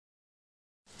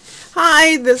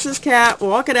Hi, this is Kat,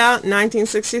 Walk It Out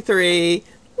 1963.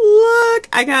 Look,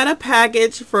 I got a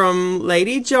package from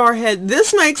Lady Jarhead.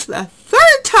 This makes the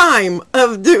third time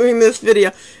of doing this video.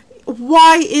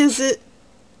 Why is it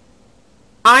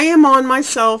I am on my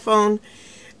cell phone,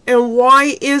 and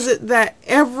why is it that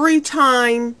every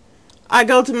time I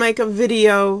go to make a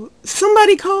video,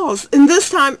 somebody calls? And this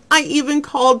time I even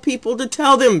called people to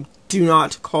tell them, do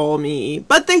not call me,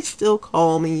 but they still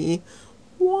call me.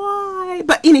 Why?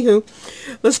 But anywho,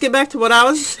 let's get back to what I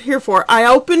was here for. I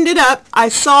opened it up. I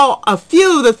saw a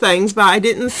few of the things, but I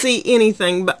didn't see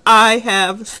anything. But I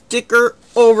have sticker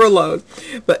overload.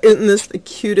 But isn't this the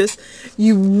cutest?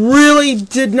 You really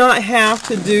did not have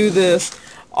to do this.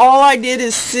 All I did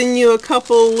is send you a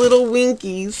couple little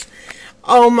winkies.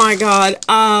 Oh my God.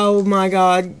 Oh my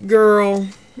God. Girl,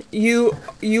 you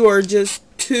are just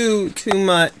too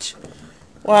much.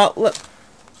 Well,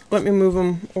 let me move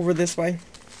them over this way.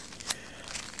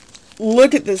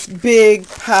 Look at this big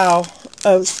pile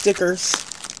of stickers.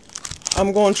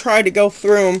 I'm going to try to go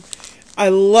through them. I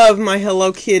love my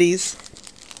Hello Kitties.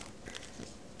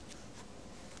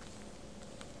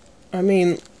 I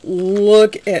mean,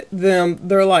 look at them.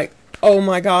 They're like, oh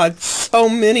my God, so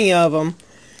many of them.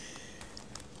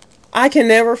 I can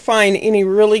never find any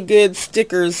really good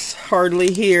stickers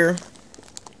hardly here.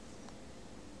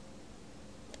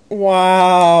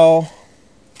 Wow.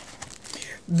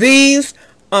 These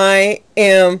I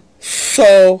am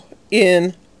so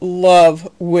in love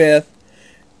with.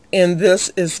 And this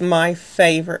is my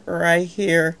favorite right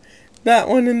here. That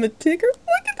one in the ticker.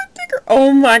 Look at the ticker.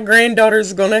 Oh, my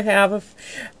granddaughter's going to have a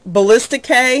Ballistic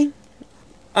K.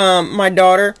 My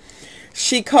daughter,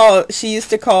 she used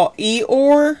to call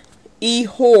Eeyore,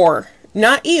 Ehore.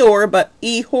 Not Eeyore, but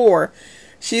Ehore.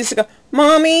 She used to go,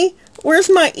 Mommy, where's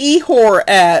my Ehore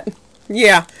at?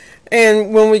 Yeah.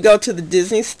 And when we go to the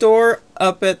Disney store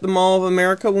up at the Mall of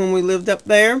America, when we lived up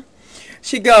there,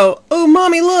 she'd go, oh,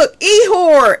 Mommy, look,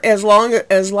 Ehore, as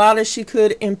loud as she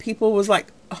could, and people was like,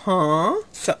 huh?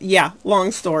 So, yeah,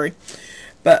 long story.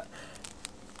 But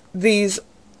these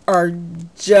are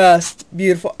just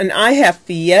beautiful. And I have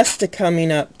Fiesta coming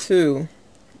up, too.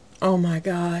 Oh, my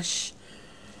gosh.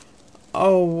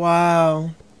 Oh, wow.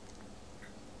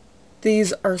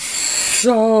 These are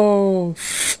so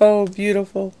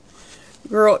beautiful.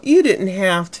 Girl, you didn't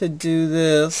have to do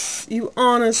this. You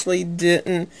honestly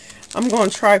didn't. I'm going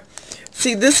to try.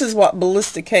 See, this is what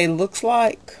Ballistic K looks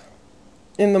like.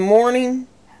 In the morning,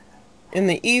 in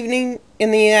the evening,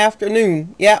 in the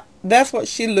afternoon. Yeah, that's what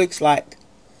she looks like.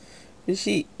 Is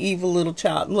she evil little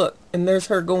child? Look, and there's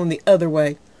her going the other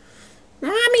way.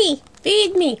 Mommy,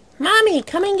 feed me. Mommy,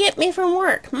 come and get me from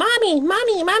work. Mommy,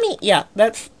 Mommy, Mommy. Yeah,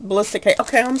 that's Ballistic K.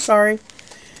 Okay, I'm sorry.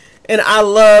 And I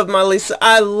love my Lisa.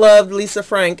 I loved Lisa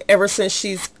Frank ever since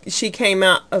she came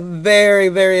out a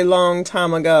very long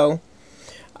time ago.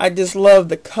 I just love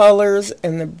the colors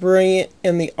and the brilliant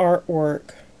and the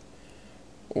artwork.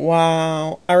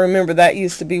 Wow. I remember that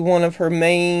used to be one of her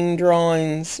main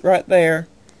drawings right there.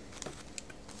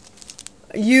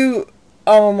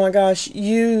 Oh my gosh,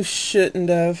 you shouldn't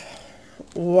have.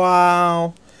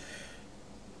 Wow.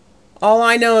 All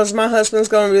I know is my husband's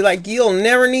going to be like, you'll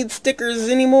never need stickers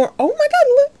anymore. Oh my God,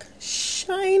 look.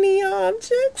 Shiny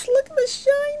objects. Look at the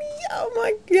shiny. Oh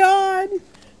my God.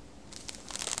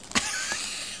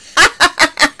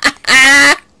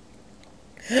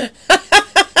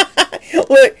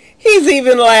 Look, he's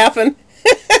even laughing.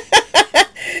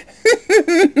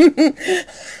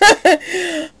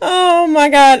 Oh my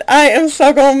God, I am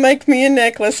so going to make me a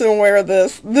necklace and wear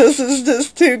this. This is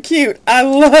just too cute. I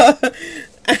love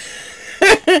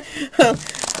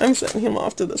I'm setting him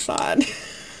off to the side.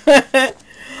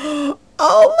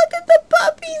 Oh, look at the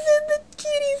puppies and the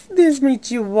kitties. There's my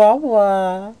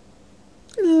Chihuahua.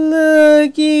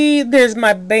 Looky. There's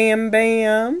my Bam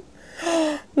Bam.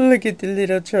 Look at the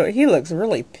little troll. He looks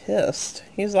really pissed.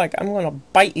 He's like, I'm going to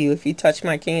bite you if you touch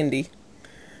my candy.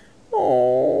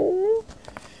 Oh.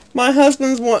 My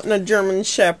husband's wanting a German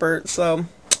Shepherd, so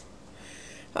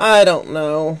I don't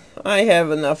know. I have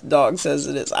enough dogs as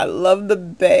it is. I love the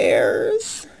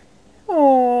bears.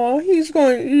 Oh, he's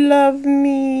going to love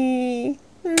me.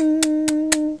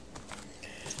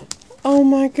 Oh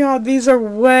my God, these are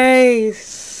way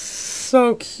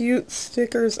so cute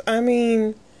stickers. I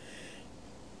mean,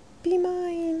 be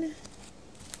mine.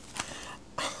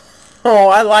 Oh,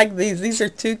 I like these. These are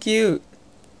too cute.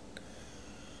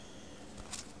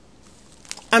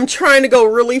 I'm trying to go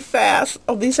really fast.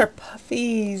 Oh, these are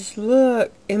puffies.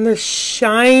 Look. And they're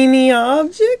shiny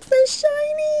objects. They're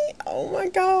shiny. Oh my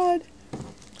God.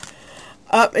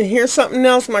 And here's something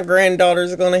else my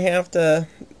granddaughter's going to have to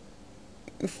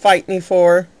fight me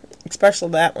for.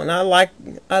 especially that one. I like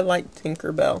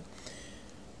Tinkerbell.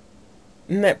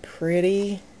 Isn't that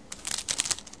pretty?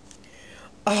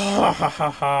 Ah, ha, ha,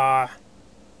 ha.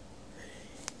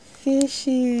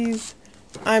 Fishies.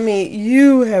 I mean,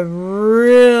 you have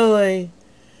really,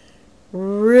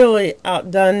 really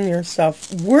outdone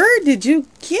yourself. Where did you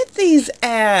get these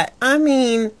at? I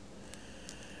mean,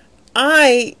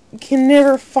 I can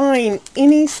never find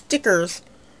any stickers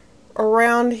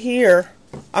around here.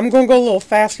 I'm going to go a little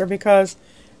faster because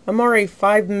I'm already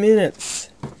 5 minutes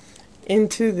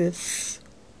into this.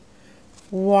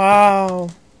 Wow.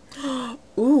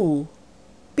 Ooh,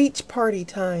 beach party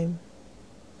time.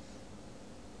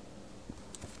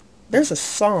 There's a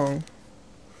song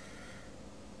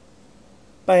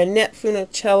by Annette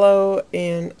Funicello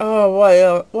and,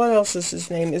 oh, what else is his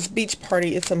name? It's Beach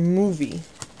Party. It's a movie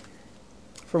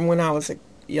from when I was a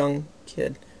young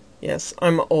kid. Yes,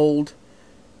 I'm old.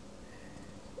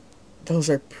 Those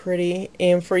are pretty.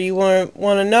 And for you want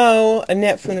to know,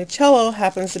 Annette Funicello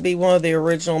happens to be one of the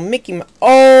original Mickey Mouse.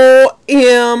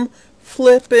 O-M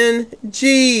flippin'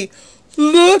 G.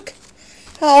 Look.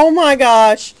 Oh my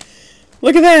gosh.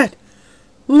 Look at that.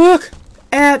 Look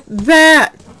at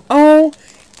that. O-M-G.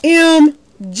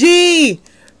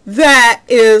 That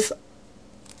is...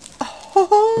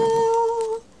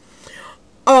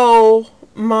 Oh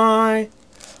my.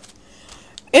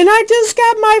 And I just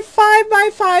got my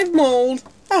 5x5 mold.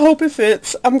 I hope it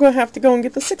fits. I'm going to have to go and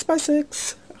get the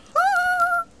 6x6.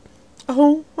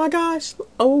 Oh my gosh.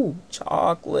 Oh,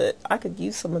 chocolate. I could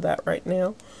use some of that right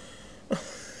now.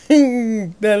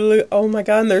 Oh my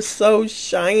god, and they're so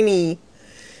shiny.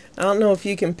 I don't know if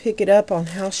you can pick it up on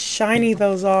how shiny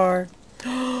those are.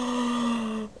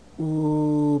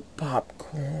 Ooh,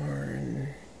 popcorn.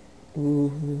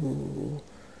 Ooh,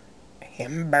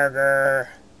 hamburger.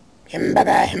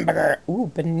 Hamburger.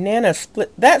 Ooh, banana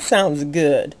split. That sounds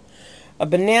good. A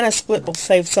banana split will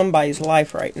save somebody's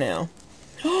life right now.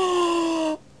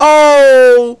 Oh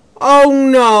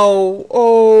no.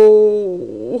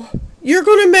 Oh. You're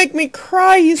going to make me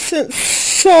cry. You sent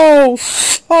so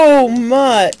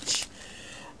much.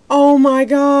 Oh my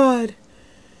god.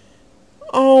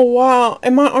 Oh wow.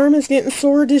 And my arm is getting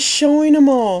sore just showing them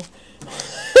all.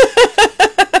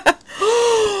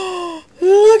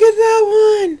 Look at that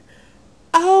one.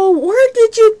 Oh, where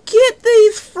did you get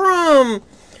these from?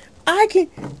 I can...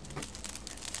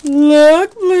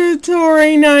 Look, Blue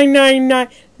Tory 999.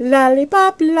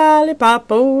 Lollipop,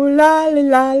 lollipop, oh, lolly,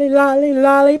 lolly, lolly,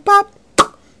 lollipop.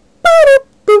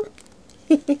 Boop.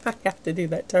 I have to do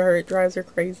that to her. It drives her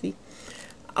crazy.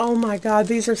 Oh my god,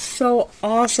 these are so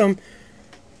awesome.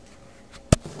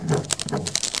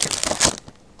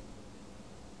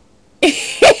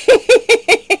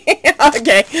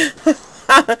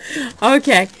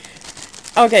 Okay.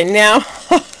 Okay, now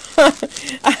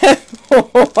I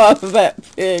love that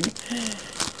pig.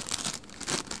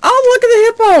 Oh, look at the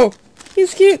hippo.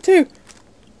 He's cute too.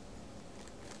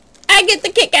 I get the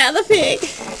kick out of the pig.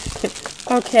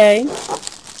 Okay.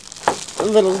 A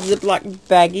little Ziploc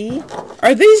baggie.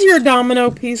 Are these your domino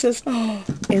pieces? Oh,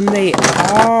 and they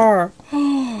are.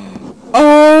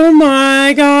 Oh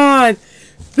my god.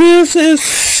 This is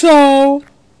so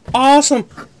awesome.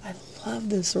 I love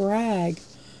this rag.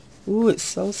 Ooh, it's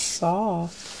so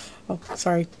soft. Oh,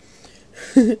 sorry.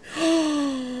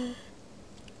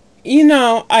 You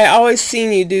know, I always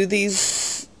seen you do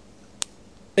these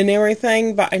and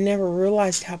everything, but I never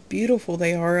realized how beautiful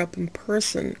they are up in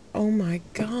person. Oh my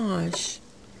gosh.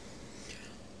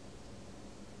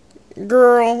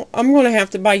 Girl, I'm going to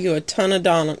have to buy you a ton of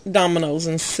dominoes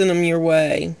and send them your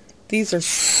way. These are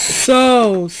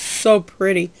so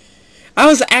pretty. I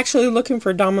was actually looking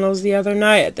for dominoes the other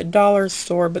night at the dollar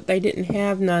store, but they didn't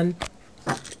have none.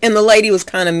 And the lady was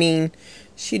kind of mean.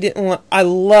 She didn't want... I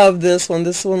love this one.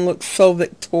 This one looks so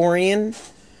Victorian.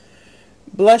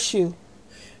 Bless you.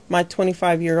 My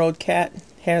 25-year-old cat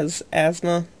has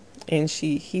asthma, and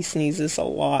he sneezes a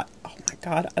lot. Oh my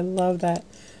god, I love that.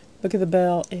 Look at the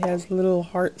bell. It has little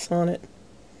hearts on it.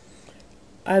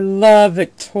 I love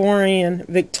Victorian.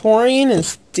 Victorian and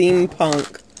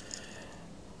steampunk.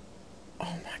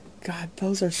 Oh my god,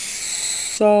 those are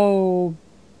so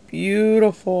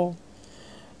beautiful.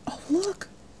 Oh, look.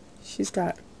 She's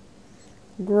got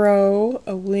grow,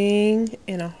 a wing,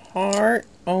 and a heart.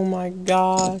 Oh my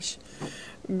gosh.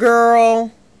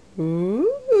 Girl. Ooh.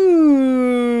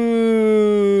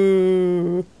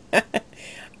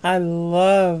 I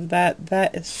love that.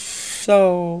 That is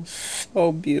so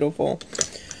beautiful.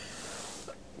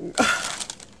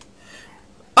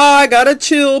 I got a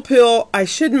chill pill. I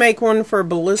should make one for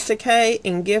Ballistic Hay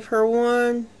and give her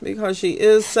one because she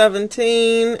is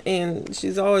 17 and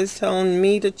she's always telling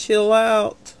me to chill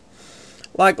out.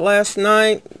 Like last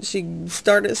night, she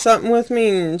started something with me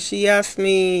and she asked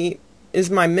me, is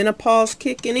my menopause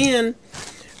kicking in?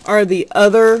 Or the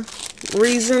other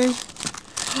reason?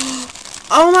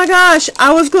 Oh my gosh,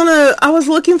 I was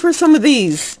looking for some of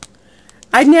these.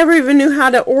 I never even knew how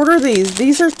to order these.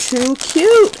 These are too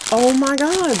cute. Oh my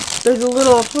god. There's a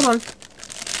little, hold on.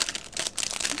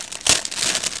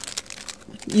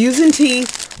 Using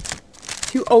teeth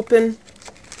to open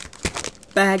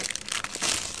bag.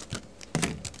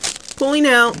 Pulling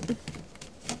out.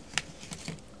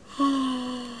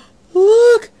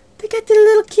 Look, they got the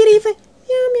little kitty face.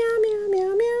 Meow, meow, meow,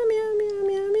 meow, meow, meow, meow,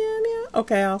 meow, meow, meow.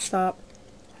 Okay, I'll stop.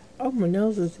 Oh, my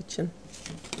nose is itching.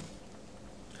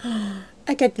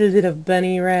 I got the little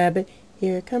bunny rabbit.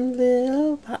 Here comes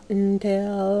little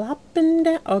Cottontail hopping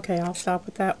down. Okay, I'll stop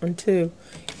with that one too.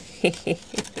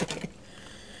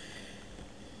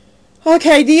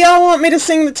 Okay, do y'all want me to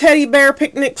sing the teddy bear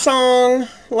picnic song?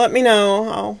 Let me know.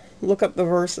 I'll look up the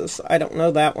verses. I don't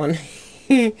know that one.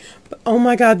 But, oh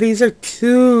my god, these are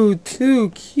too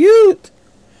cute.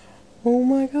 Oh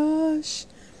my gosh.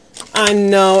 I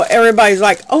know everybody's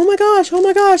like, oh my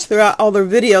gosh, throughout all their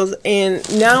videos, and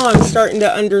now I'm starting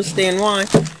to understand why.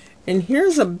 And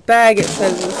here's a bag. It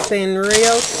says the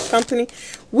Sanrio's company.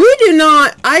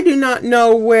 I do not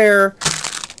know where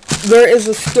there is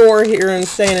a store here in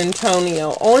San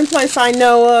Antonio. Only place I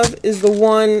know of is the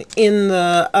one in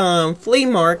the flea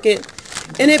market,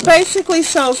 and it basically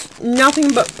sells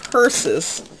nothing but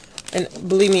purses. And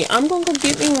believe me, I'm going to go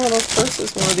get me one of those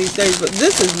purses one of these days. But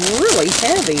this is really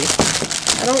heavy.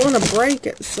 I don't want to break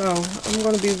it, so I'm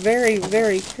going to be very,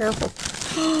 very careful.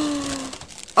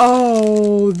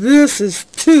 Oh, this is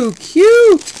too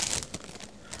cute.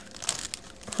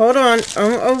 Hold on.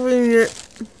 I'm opening it.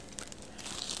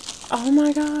 Oh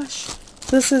my gosh.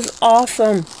 This is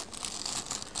awesome.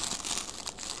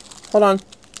 Hold on.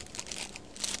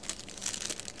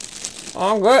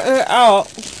 I'm getting it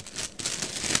out.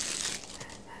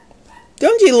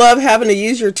 Don't you love having to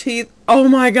use your teeth? Oh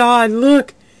my god,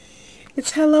 look.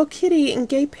 It's Hello Kitty and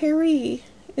Gay Perry.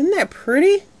 Isn't that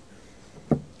pretty?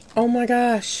 Oh my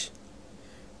gosh.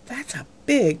 That's a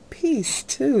big piece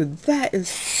too. That is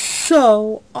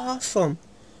so awesome.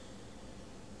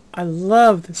 I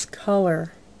love this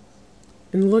color.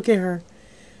 And look at her.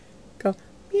 Go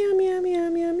meow meow meow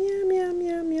meow meow meow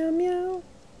meow meow meow.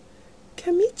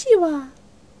 Konnichiwa.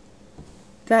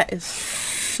 That is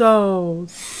so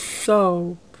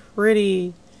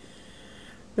pretty.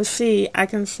 Let's see, I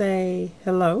can say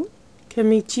hello,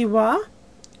 konnichiwa,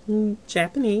 in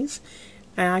Japanese,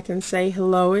 and I can say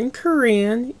hello in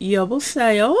Korean,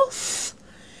 여보세요,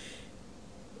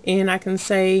 and I can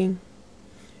say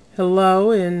hello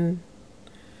in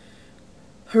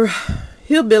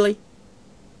hillbilly.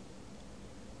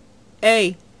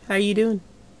 Hey, how you doing?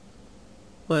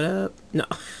 What up? No.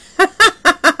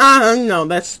 No,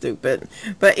 that's stupid.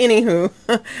 But anywho,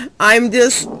 I'm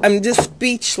just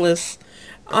speechless.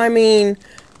 I mean,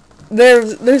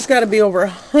 there's got to be over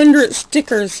 100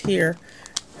 stickers here.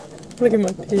 Look at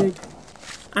my pig.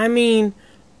 I mean,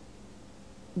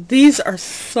 these are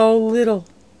so little.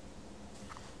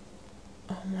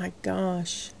 Oh my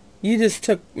gosh. You just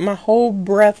took my whole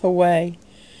breath away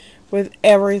with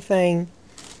everything.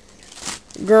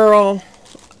 Girl,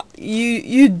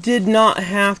 you did not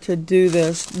have to do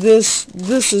this. This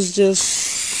is just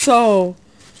so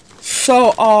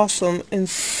awesome and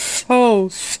so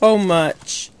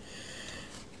much.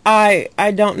 I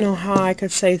don't know how I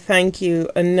could say thank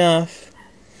you enough.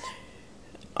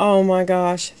 Oh my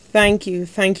gosh. Thank you.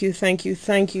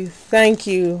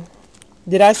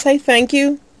 Did I say thank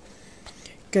you?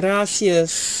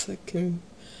 Gracias.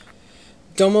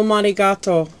 Domo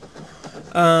arigato.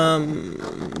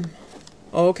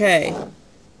 Okay.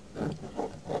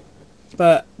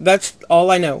 But that's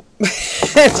all I know.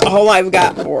 That's all I've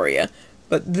got for you.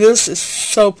 But this is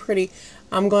so pretty.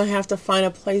 I'm going to have to find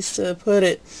a place to put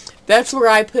it. That's where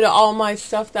I put all my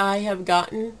stuff that I have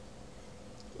gotten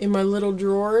in my little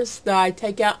drawers that I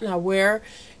take out and I wear.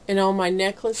 And all my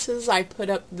necklaces I put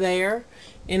up there.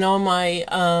 And all my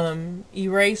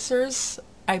erasers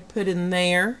I put in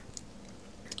there.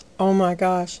 Oh my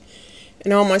gosh.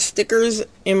 And all my stickers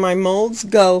and my molds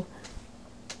go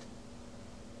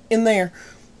in there.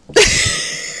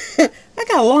 I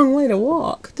got a long way to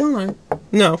walk, don't I?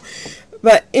 No.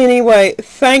 But anyway,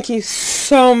 thank you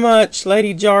so much,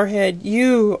 Lady Jarhead.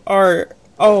 You are,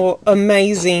 oh,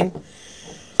 amazing.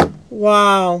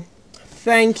 Wow.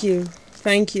 Thank you.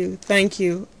 Thank you. Thank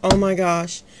you. Oh my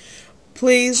gosh.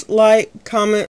 Please like, comment,